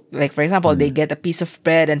joke. Like for example, they get a piece of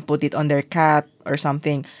bread and put it on their cat or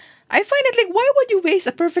something. I find it like, why would you waste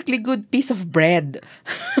a perfectly good piece of bread?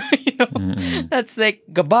 That's like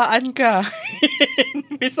gabaan ka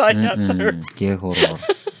in Bisaya terms. Qué horror.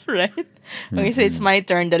 Right? Okay, so it's my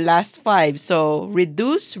turn. The last 5. So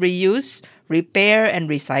reduce, reuse, repair, and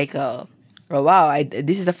recycle. Oh, wow.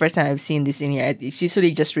 This is the first time I've seen this in here. It's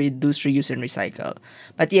usually just reduce, reuse, and recycle.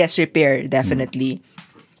 But yes, repair, definitely.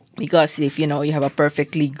 Because if, you have a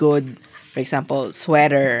perfectly good, for example,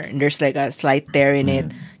 sweater, and there's like a slight tear in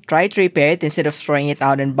it, try to repair it instead of throwing it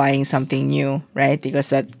out and buying something new, right? Because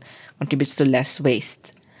that contributes to less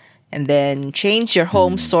waste. And then change your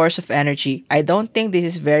home source of energy. I don't think this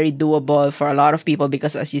is very doable for a lot of people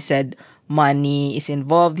because, as you said, money is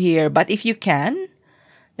involved here. But if you can,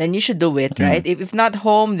 then you should do it, right? If not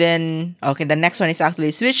home, then, okay, the next one is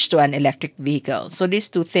actually switch to an electric vehicle. So these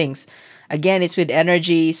 2 things. Again, it's with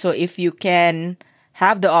energy. So if you can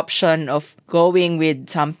have the option of going with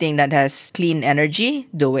something that has clean energy,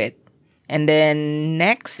 do it. And then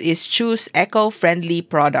next is choose eco-friendly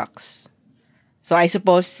products. So I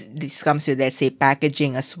suppose this comes with, let's say,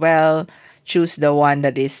 packaging as well. Choose the one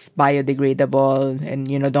that is biodegradable and,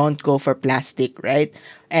 don't go for plastic, right?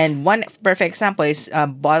 And one perfect example is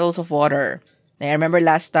bottles of water. I remember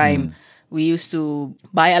last time we used to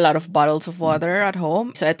buy a lot of bottles of water at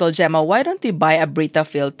home. So I told Gemma, why don't we buy a Brita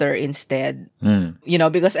filter instead?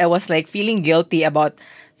 Because I was like feeling guilty about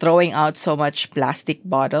throwing out so much plastic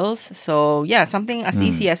bottles. So yeah, something as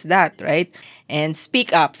easy as that, right? And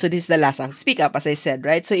speak up. So this is the last one. Speak up, as I said,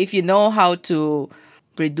 right? So if you know how to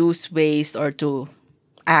reduce waste or to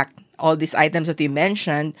act, all these items that you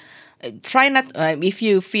mentioned, try not, if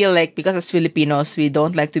you feel like, because as Filipinos, we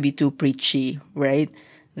don't like to be too preachy, right?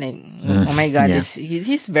 Like, oh my God,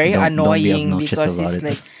 he's very annoying because he's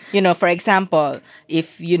like, for example,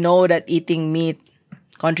 if you know that eating meat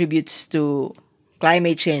contributes to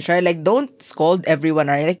climate change, right? Like, don't scold everyone,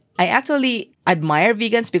 right? Like, I actually admire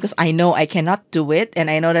vegans because I know I cannot do it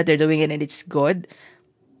and I know that they're doing it and it's good.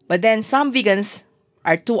 But then some vegans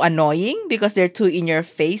are too annoying because they're too in your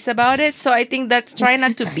face about it. So I think that's try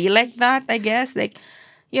not to be like that, I guess. Like,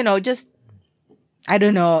 just, I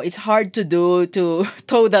don't know. It's hard to do to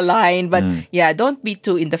toe the line, but yeah, don't be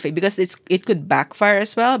too in the face because it could backfire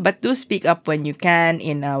as well. But do speak up when you can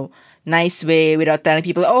in a nice way without telling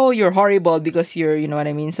people, oh, you're horrible because you're, you know what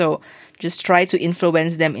I mean? So just try to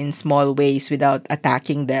influence them in small ways without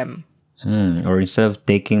attacking them. Or instead of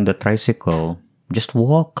taking the tricycle, just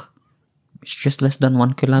walk. It's just less than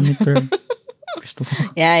 1 kilometer. Just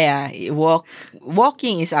walk. Yeah.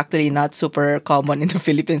 Walking is actually not super common in the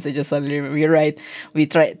Philippines. You're right. We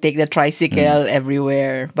take the tricycle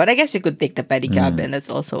everywhere. But I guess you could take the pedicab and that's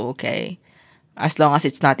also okay. As long as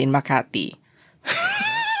it's not in Makati.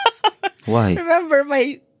 Why? Remember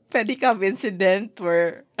my pedicab incident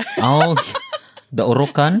where... Oh, the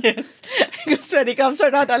Orokan? Yes. Because pedicabs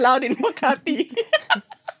are not allowed in Makati.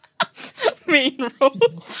 Main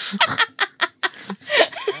road.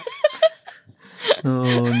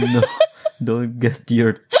 Oh no. Don't get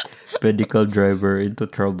your pedicab driver into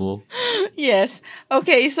trouble. Yes.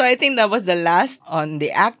 Okay, so I think that was the last on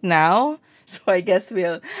the act now. So I guess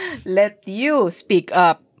we'll let you speak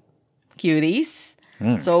up, cuties.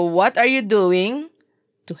 So what are you doing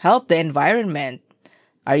to help the environment?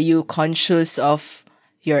 Are you conscious of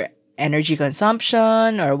your energy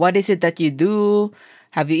consumption, or what is it that you do?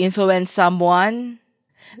 Have you influenced someone?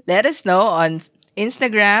 Let us know on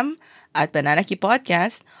Instagram at Bananaki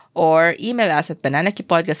Podcast or email us at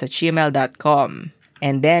bananakipodcast@gmail.com.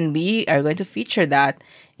 And then we are going to feature that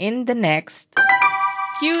in the next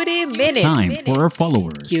Cutie Minute. Time for our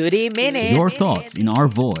followers. Cutie Minute. Your thoughts in our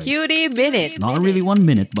voice. Cutie Minute. Not really 1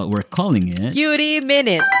 minute, but we're calling it Cutie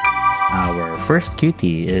Minute. Our first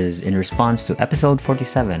cutie is in response to episode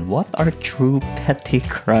 47. What are true petty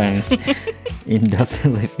crimes in the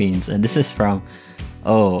Philippines? And this is from,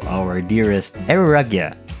 our dearest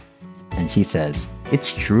Eruragia. And she says,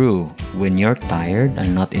 it's true, when you're tired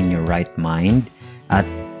and not in your right mind at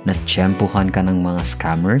natsyempuhan ka ng mga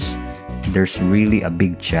scammers, there's really a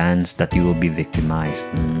big chance that you will be victimized.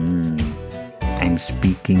 I'm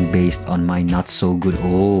speaking based on my not so good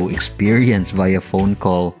experience via phone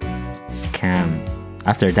call scam.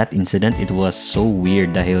 After that incident, it was so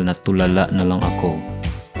weird dahil natulala na lang ako.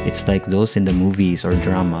 It's like those in the movies or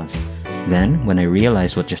dramas. Then, when I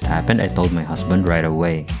realized what just happened, I told my husband right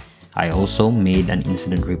away. I also made an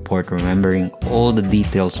incident report remembering all the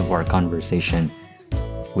details of our conversation.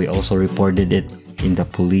 We also reported it in the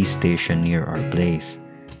police station near our place.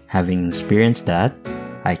 Having experienced that,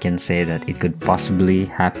 I can say that it could possibly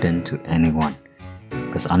happen to anyone.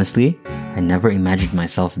 Because honestly, I never imagined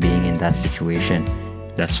myself being in that situation.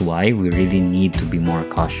 That's why we really need to be more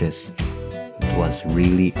cautious. It was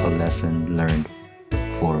really a lesson learned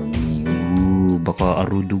for me. Baka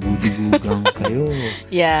arudugudugugang kayo.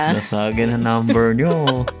 Yeah. Nasagin ang number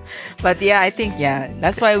nyo. But I think,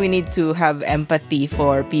 that's why we need to have empathy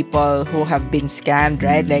for people who have been scammed,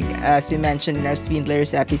 right? Like, as we mentioned in our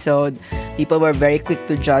Swindlers episode, people were very quick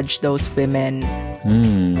to judge those women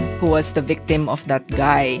who was the victim of that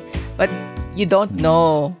guy. But you don't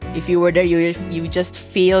know. If you were there, you just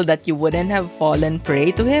feel that you wouldn't have fallen prey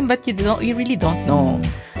to him, but you really don't know.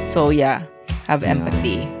 So, have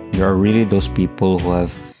empathy. There are really those people who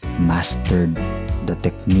have mastered the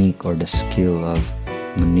technique or the skill of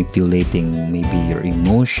manipulating maybe your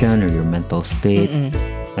emotion or your mental state.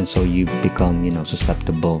 And so you become,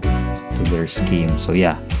 susceptible to their scheme. So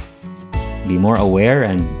be more aware,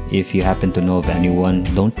 and if you happen to know of anyone,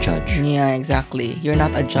 don't judge. Yeah, exactly. You're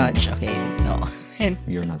not a judge. Okay, no.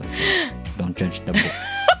 You're not a judge. Don't judge the book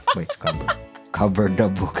by its cover. Cover the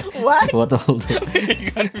book. What? What all those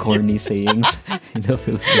corny sayings in the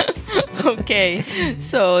Philippines. Okay,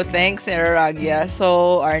 so thanks, Eruragia.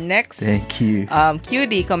 So our next Thank you.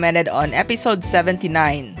 cutie commented on episode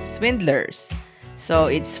 79, Swindlers. So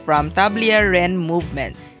it's from Tablia Ren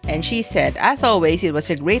Movement. And she said, as always, it was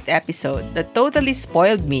a great episode that totally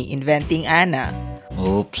spoiled me inventing Anna.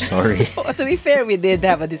 Oops, sorry. To be fair, we did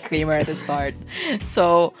have a disclaimer at the start.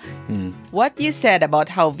 So, what you said about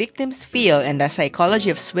how victims feel and the psychology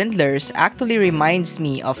of swindlers actually reminds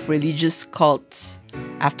me of religious cults.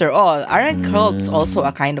 After all, aren't cults also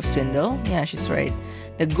a kind of swindle? Yeah, she's right.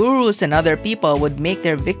 The gurus and other people would make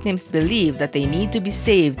their victims believe that they need to be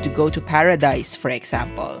saved to go to paradise, for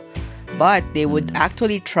example. But they would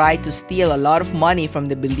actually try to steal a lot of money from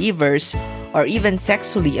the believers or even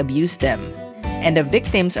sexually abuse them. And the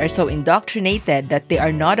victims are so indoctrinated that they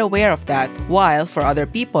are not aware of that, while for other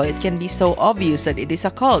people it can be so obvious that it is a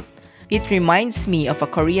cult. It reminds me of a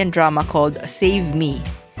Korean drama called Save Me.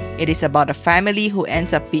 It is about a family who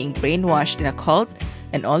ends up being brainwashed in a cult,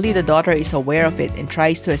 and only the daughter is aware of it and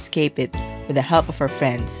tries to escape it with the help of her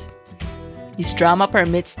friends. This drama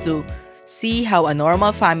permits to see how a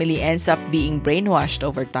normal family ends up being brainwashed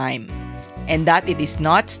over time, and that it is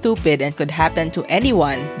not stupid and could happen to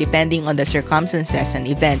anyone depending on the circumstances and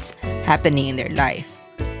events happening in their life.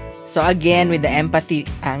 So again, with the empathy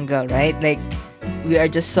angle, right? Like, we are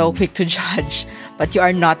just so quick to judge, but you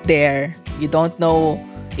are not there. You don't know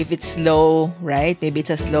if it's slow, right? Maybe it's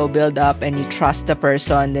a slow build up and you trust the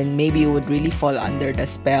person, then maybe you would really fall under the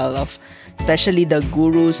spell of, especially the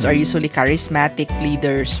gurus are usually charismatic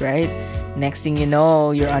leaders, right? Next thing you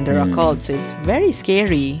know, you're under a cult. So it's very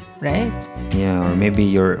scary, right? Yeah, or maybe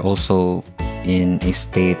you're also in a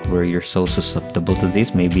state where you're so susceptible to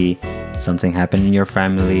this. Maybe something happened in your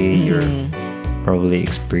family, you're probably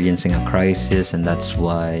experiencing a crisis, and that's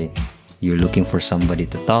why you're looking for somebody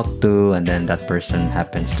to talk to, and then that person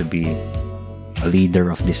happens to be a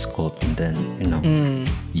leader of this cult, and then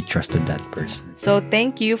you trusted that person. So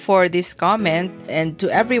thank you for this comment, and to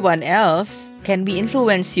everyone else, can we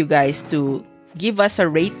influence you guys to give us a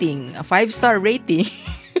rating, a 5-star rating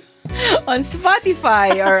on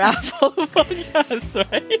Spotify or Apple Podcasts,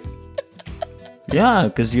 right?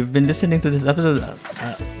 Yeah, because you've been listening to this episode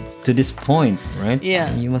to this point, right?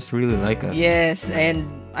 Yeah. You must really like us. Yes, and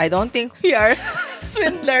I don't think we are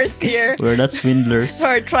swindlers here. We're not swindlers. Who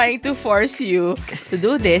are trying to force you to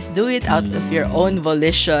do this. Do it out of your own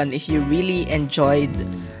volition if you really enjoyed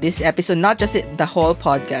this episode, not just the whole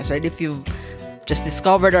podcast, right? If you've just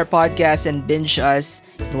discovered our podcast and binge us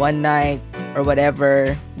in one night or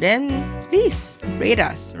whatever, then please rate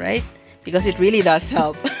us, right? Because it really does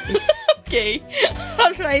help. Okay.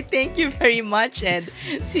 All right. Thank you very much, and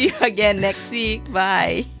see you again next week.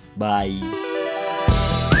 Bye. Bye.